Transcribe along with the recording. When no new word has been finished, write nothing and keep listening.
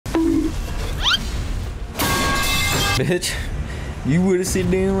Bitch, you would've sit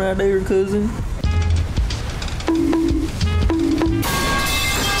down right there, cousin.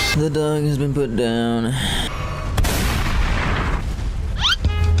 The dog has been put down.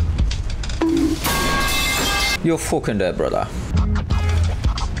 You're fucking dead, brother.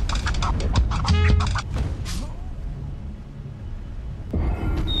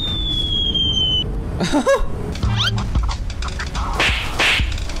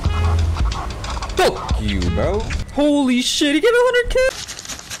 Fuck you, bro. Holy shit, he got 100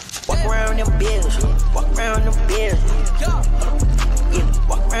 kills. Walk around them bills. Walk around them bills. Yeah,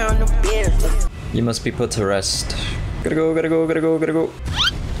 walk around them bills. You must be put to rest. Gotta go, gotta go, gotta go, gotta go.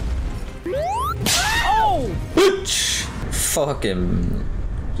 Oh! Bitch! Fucking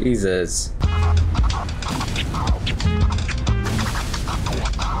Jesus.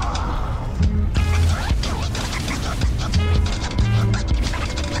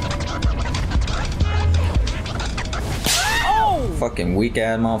 Fucking weak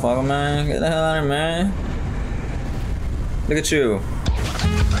ass motherfucker, man. Get the hell out of here, man. Look at you.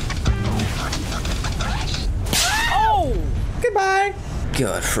 Oh! Goodbye.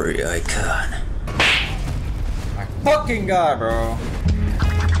 Godfrey icon. My fucking god, bro.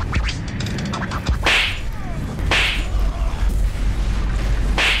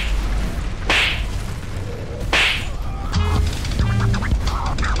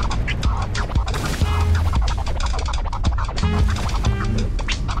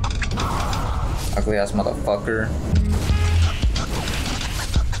 Ugly ass motherfucker.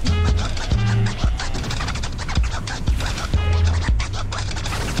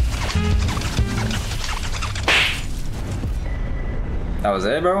 That was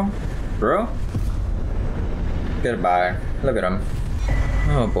it, bro? Bro? Goodbye. Look at him.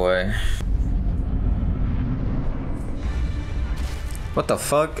 Oh boy. What the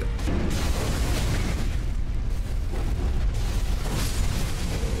fuck?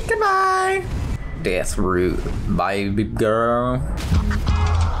 Goodbye. Death route, baby girl.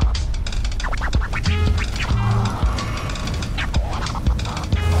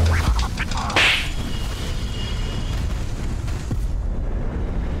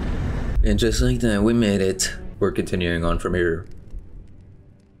 And just like that, we made it. We're continuing on from here.